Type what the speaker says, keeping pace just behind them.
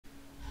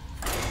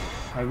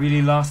I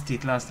really lost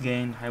it last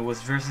game. I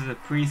was versus a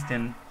priest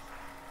and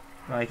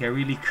like I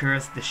really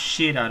cursed the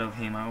shit out of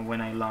him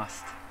when I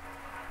lost.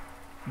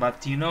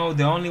 But you know,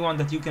 the only one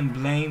that you can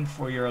blame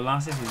for your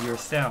losses is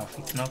yourself.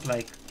 It's not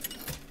like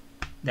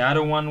the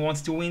other one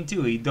wants to win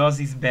too. He does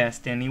his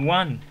best and he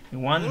won. He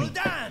won me.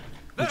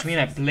 Which means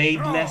I played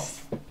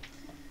less.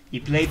 He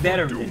played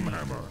better than me.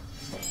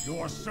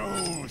 Your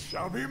soul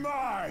shall be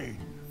mine.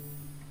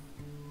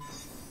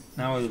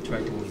 Now I will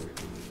try to win.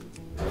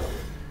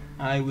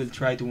 I will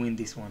try to win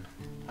this one.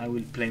 I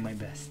will play my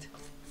best.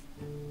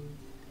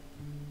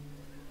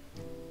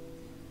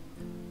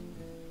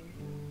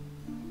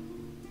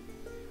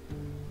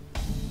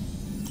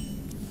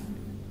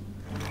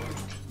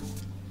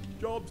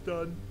 Job's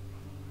done.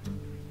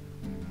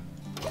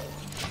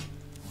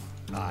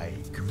 I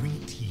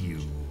greet you.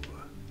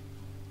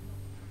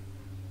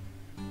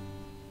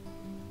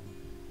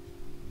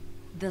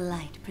 The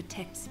light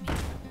protects me.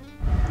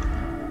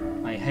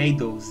 I hate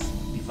those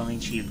divine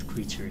shield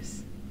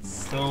creatures.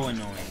 So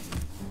annoying.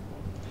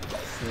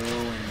 So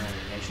annoying.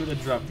 I should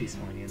have dropped this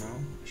one, you know?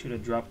 I should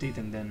have dropped it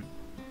and then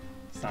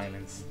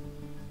silence.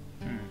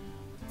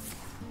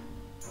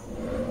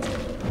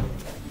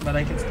 But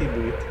I can still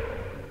do it.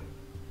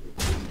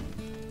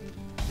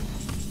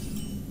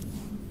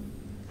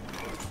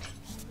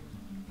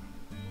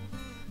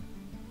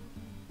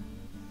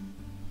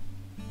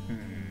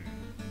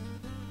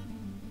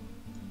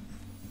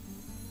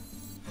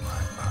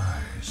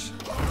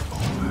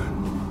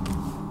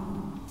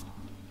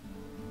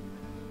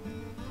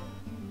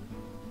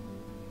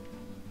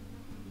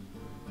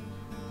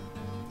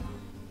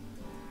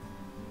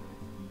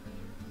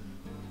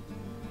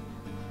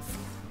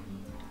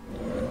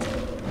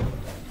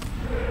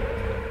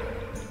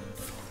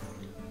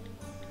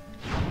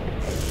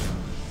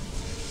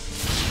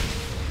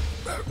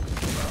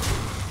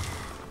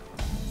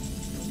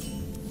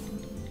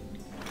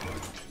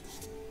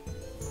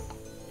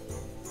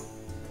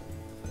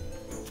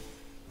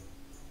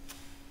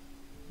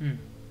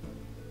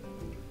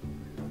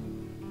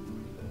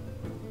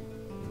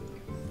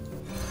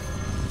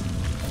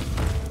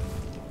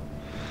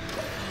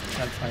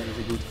 Hellfire is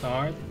a good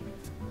card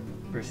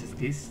versus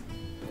this.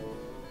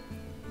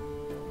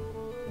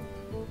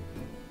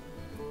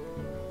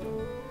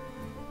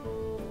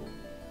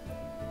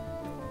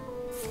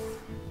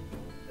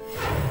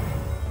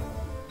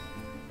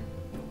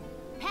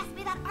 Pass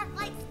me that arc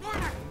light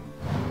spanner.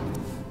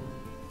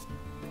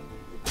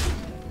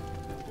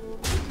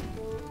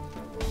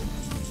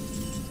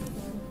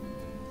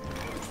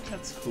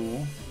 That's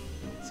cool.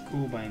 It's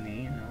cool by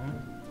me, you know.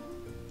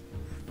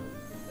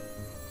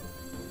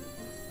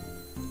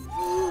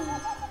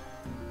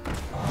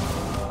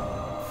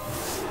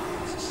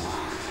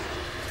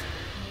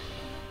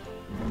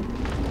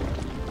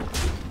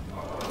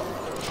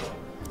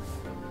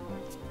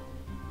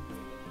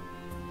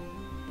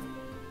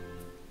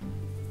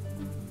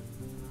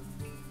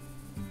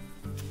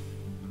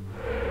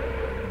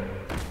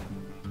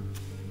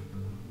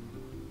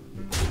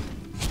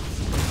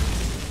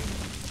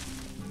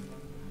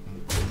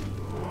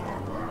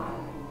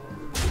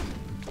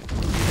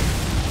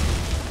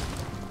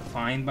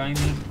 Fine by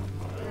me.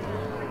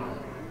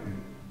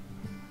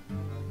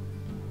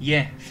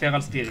 Yeah,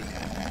 Feral Spirit.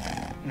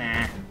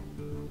 Nah.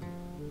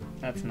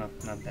 That's not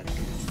that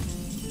good.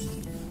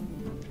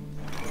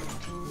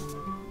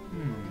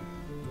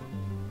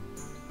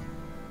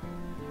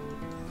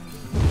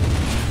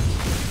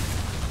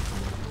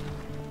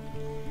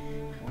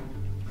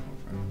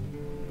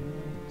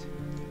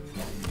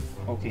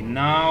 Okay,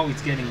 now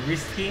it's getting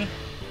risky.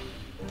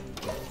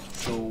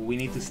 So we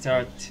need to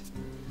start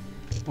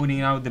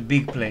putting out the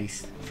big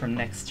plays for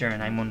next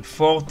turn. I'm on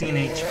 14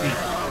 HP.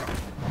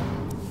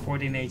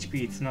 14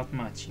 HP, it's not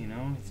much, you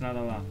know? It's not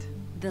a lot.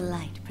 The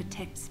light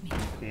protects me.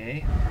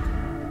 Okay.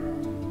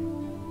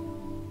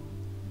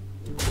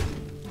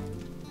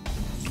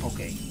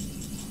 Okay.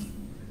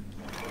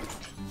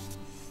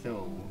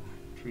 So,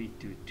 3,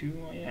 2, 2.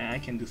 Yeah, I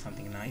can do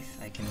something nice.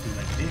 I can do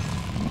like this.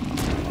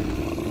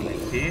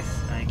 Like this.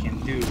 I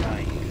can do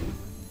like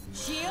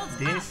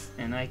this.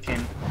 And I can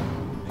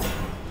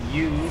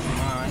use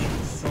my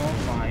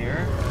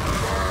Soulfire.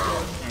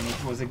 And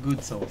it was a good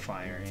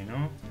Soulfire, you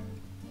know?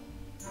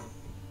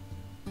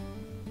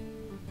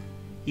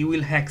 He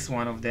will hex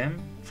one of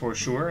them, for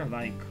sure,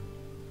 like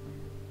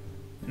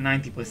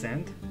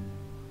 90%.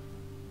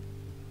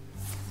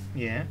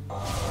 Yeah.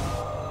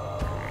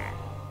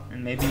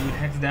 And maybe we'll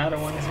hex the other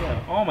one as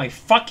well. Oh my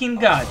fucking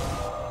god!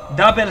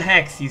 Double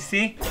hex, you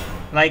see?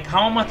 Like,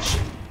 how much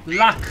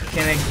luck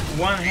can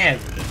one have?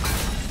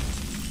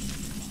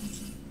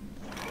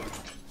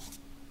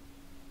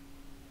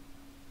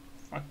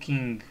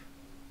 Fucking...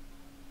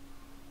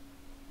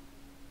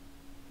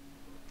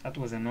 That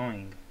was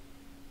annoying.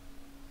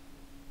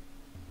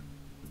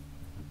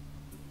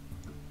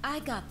 I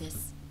got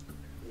this.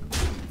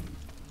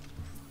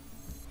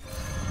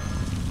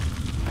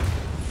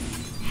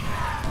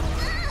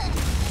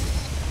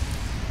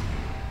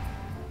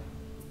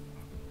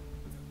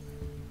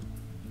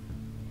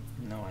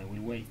 No, I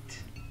will wait.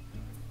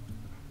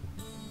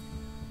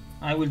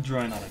 I will draw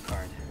another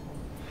card.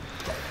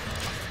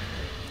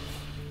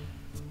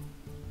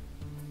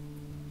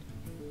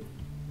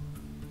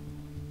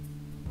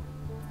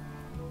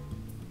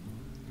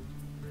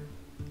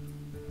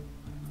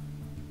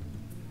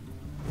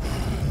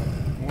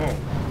 Whoa.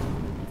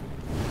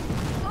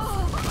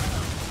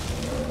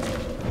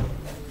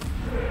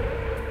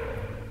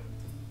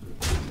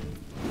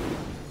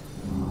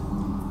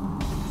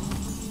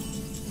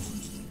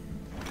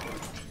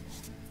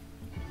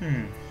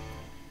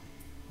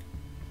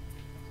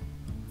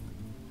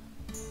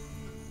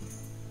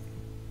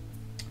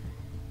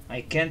 I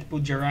can't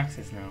put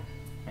Jaraxxus now.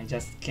 I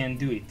just can't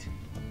do it.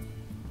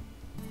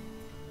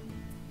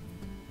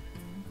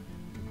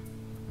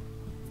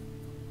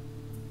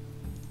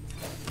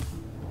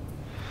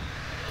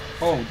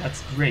 Oh,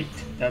 that's great.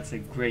 That's a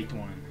great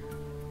one.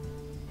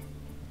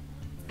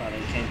 But I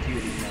can't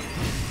use it now.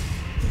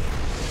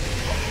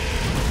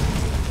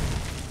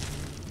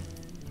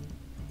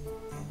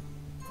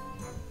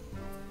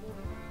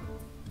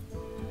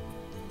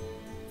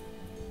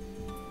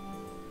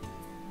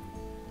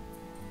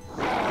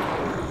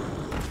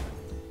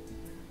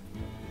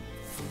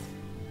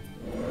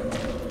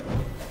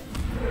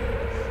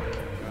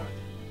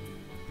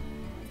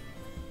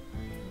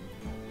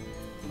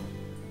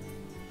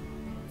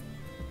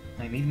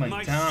 I need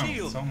my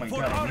towns. Oh my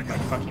god, I need my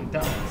fucking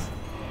towns.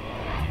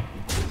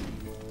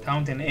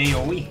 Taunt and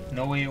AoE.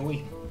 No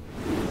AoE.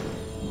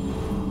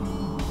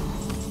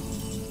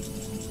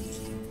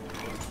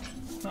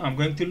 No, I'm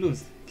going to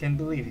lose. Can't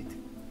believe it.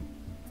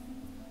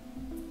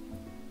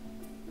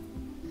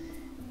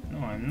 No,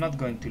 I'm not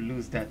going to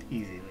lose that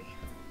easily.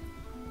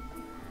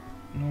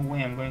 No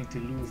way I'm going to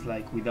lose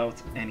like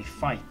without any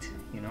fight,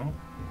 you know?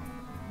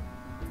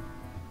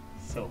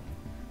 So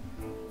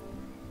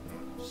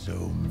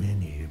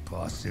many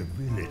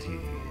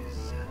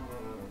possibilities.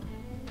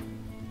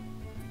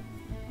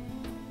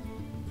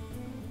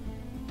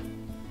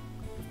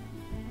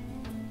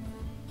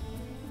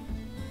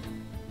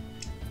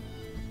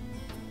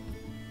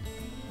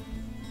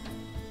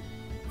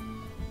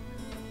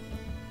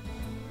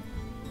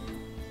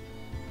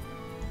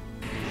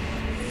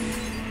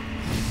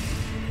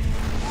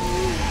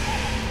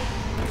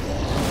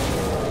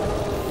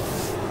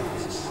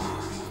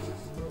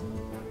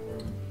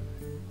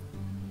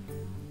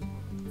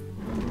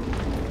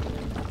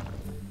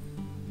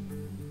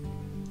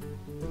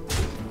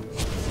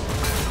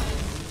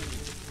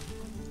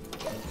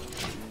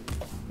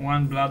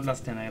 One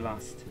bloodlust and I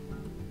lost.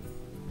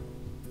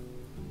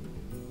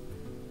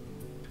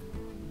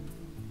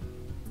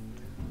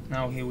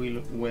 Now he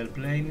will well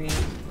play me.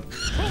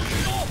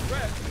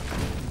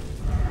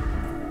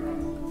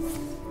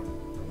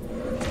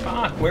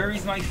 Fuck, where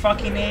is my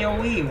fucking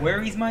AoE?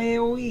 Where is my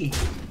AoE?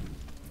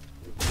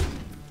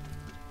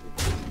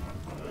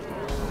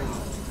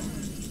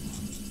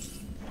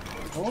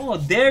 Oh,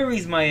 there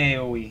is my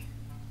AoE.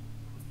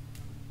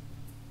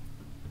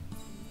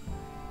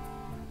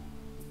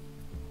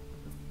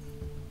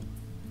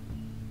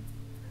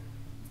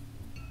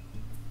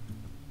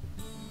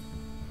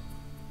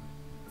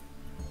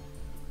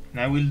 And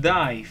I will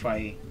die if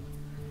I,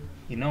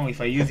 you know, if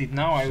I use it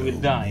now, I will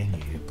die.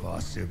 Many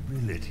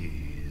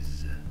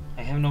possibilities.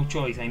 I have no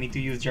choice. I need to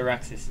use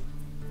Jaraxxus.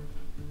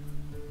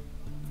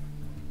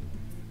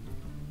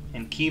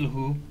 And kill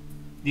who?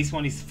 This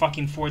one is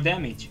fucking 4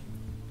 damage.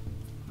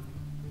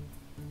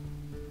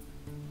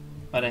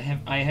 But I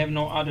have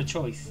no other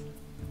choice.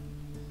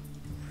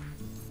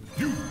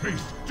 You face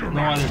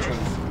No other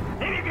choice.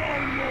 Eladar,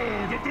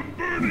 Lord of the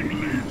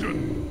Burning Legion!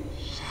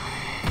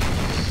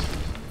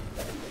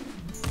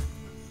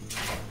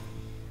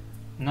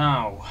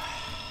 Now,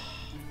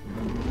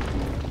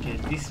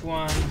 get this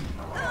one,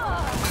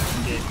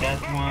 get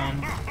that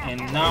one,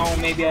 and now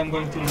maybe I'm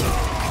going to lose.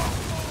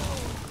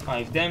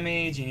 5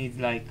 damage, he needs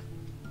like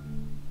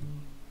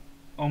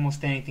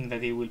almost anything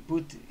that he will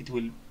put, it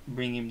will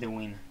bring him the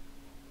win.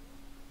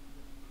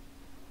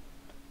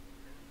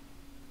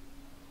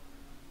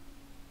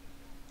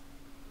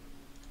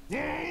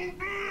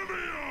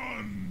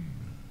 Oblivion!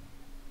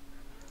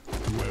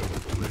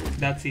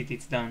 That's it,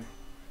 it's done.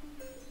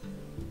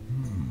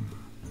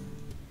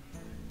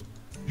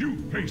 You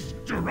face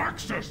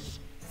Jaraxxus!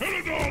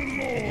 Eladar,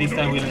 Lord! At least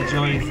I will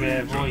enjoy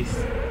his voice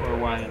for a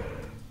while.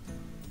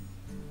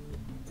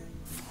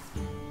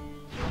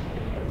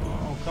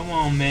 Oh, come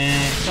on,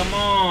 man. Come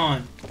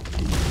on!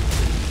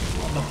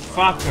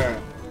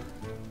 Motherfucker!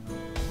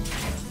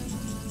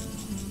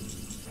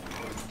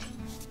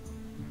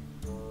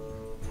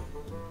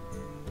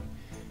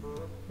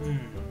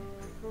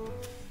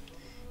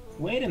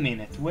 Wait a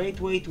minute. Wait.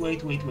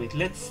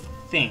 Let's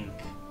think.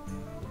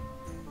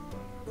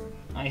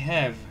 I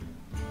have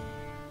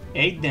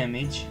 8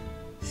 damage,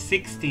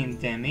 16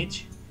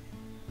 damage,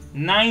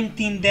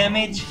 19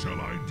 damage,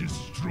 Shall I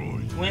destroy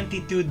you?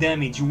 22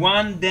 damage,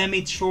 1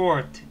 damage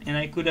short, and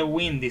I could have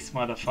win this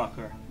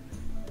motherfucker.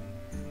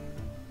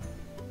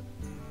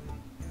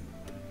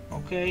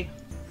 Okay.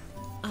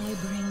 I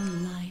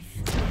bring life.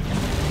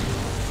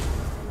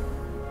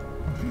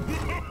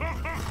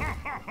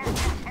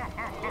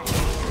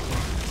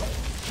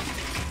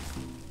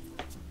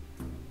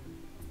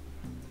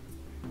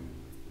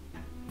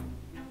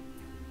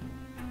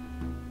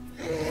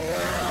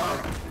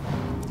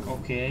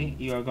 Okay,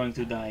 you are going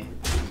to die.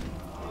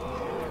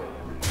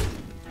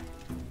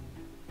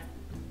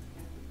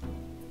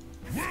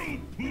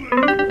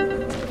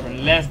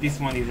 Unless this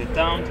one is a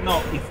taunt.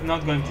 No, it's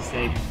not going to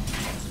save him.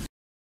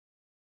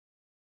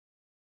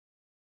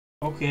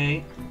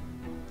 Okay.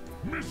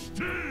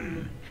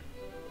 Mistake.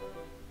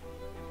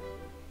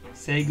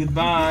 Say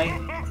goodbye.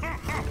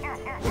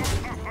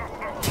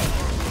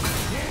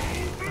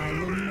 I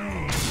will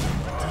know.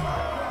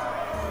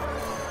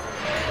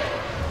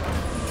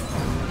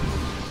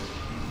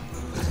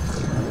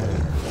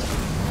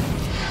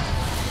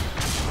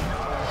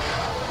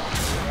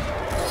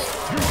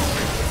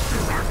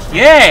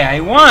 Yeah, I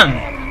won!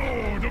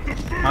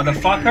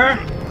 Motherfucker!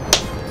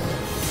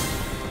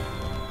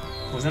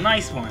 It was a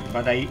nice one,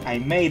 but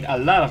I made a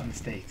lot of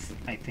mistakes,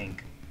 I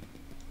think.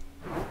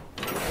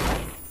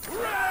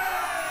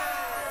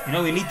 You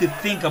know, we need to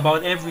think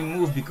about every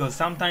move, because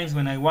sometimes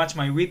when I watch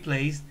my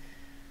replays,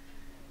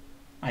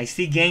 I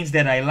see games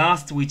that I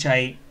lost which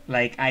I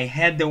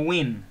had the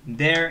win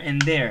there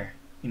and there.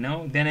 You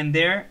know, then and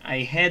there,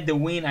 I had the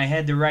win, I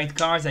had the right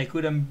cards, I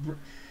couldn't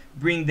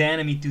bring the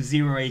enemy to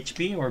 0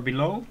 HP or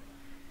below,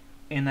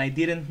 and I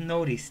didn't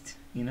notice,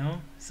 you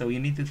know? So you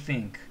need to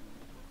think.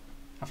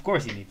 Of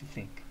course you need to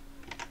think.